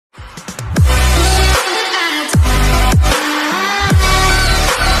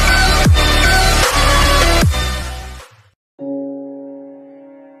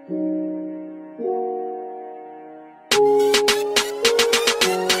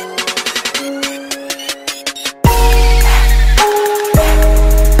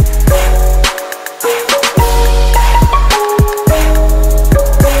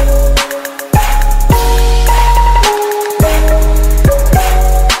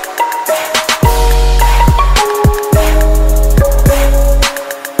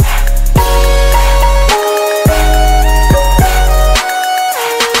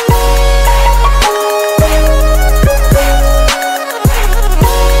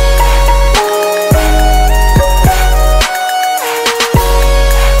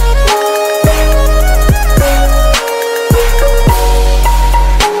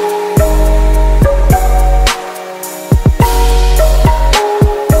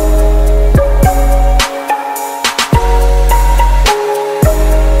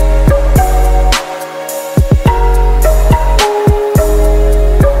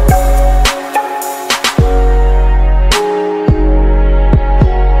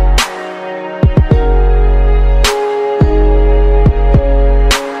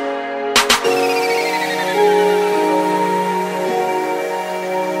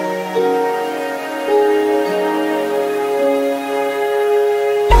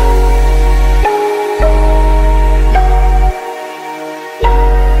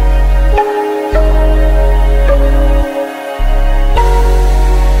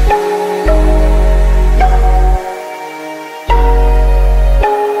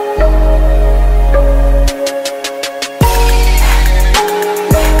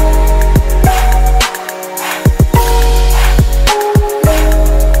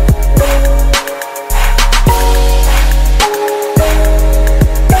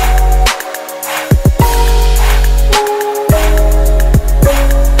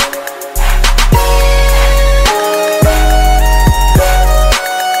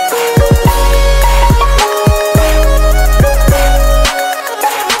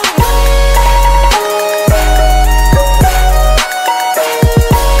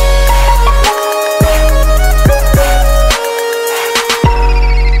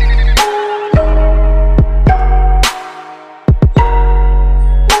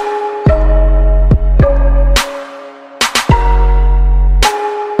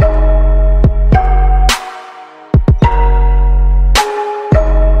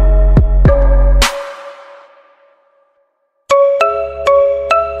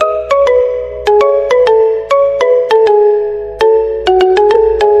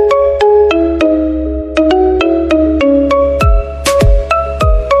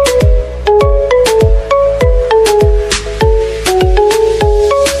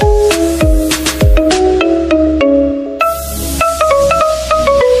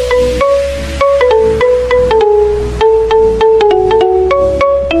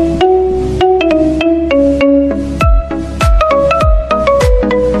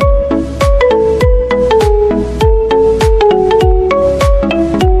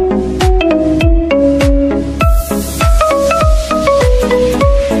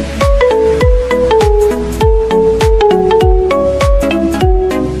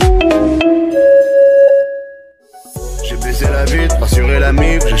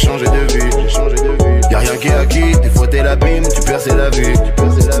j'ai changé de vie. Y'a rien qui est acquis, des fois t'es l'abîme, tu perds c'est la vie.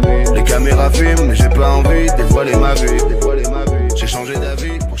 Les caméras filment, mais j'ai pas envie de dévoiler ma vie. J'ai changé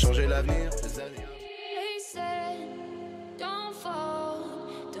d'avis pour changer l'avenir. They said, don't fall,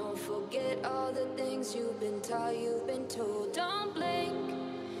 don't forget all the things you've been taught, you've been told. Don't blink,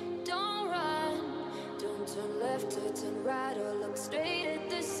 don't run, don't turn left or turn right or look straight at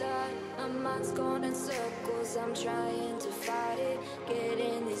the sun. My mind's going in circles, I'm trying to fight it.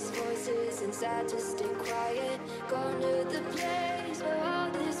 Getting these voices inside to stay quiet. Gone to the place where all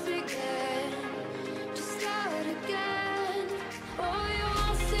this began. Just start again. Oh, you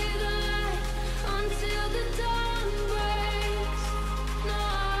won't see the light until the dawn breaks. No,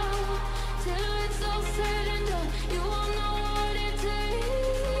 till it's all said and done, you won't know what it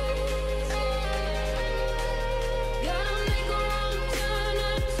takes. Gotta make a wrong turn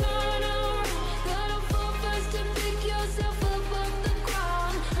and turn around. Gotta fall first to pick yourself up off the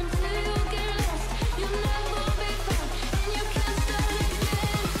ground. Until you get lost, you'll never be found. And you can't start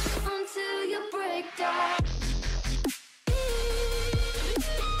again until you break down.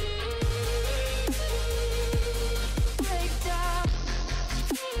 Break down.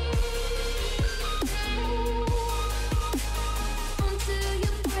 Until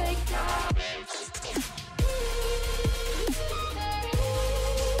you break down.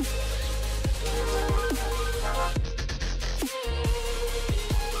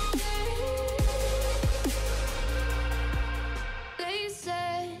 They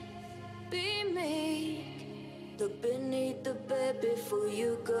said, be meek. Look beneath the bed before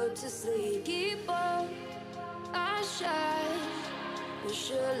you go to sleep. Keep on, I shine. You'll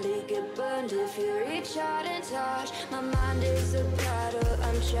surely get burned if you reach out and touch. My mind is a battle,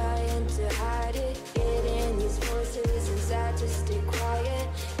 I'm trying to hide it. Getting these voices inside to stay quiet.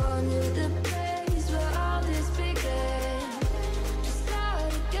 Gone to the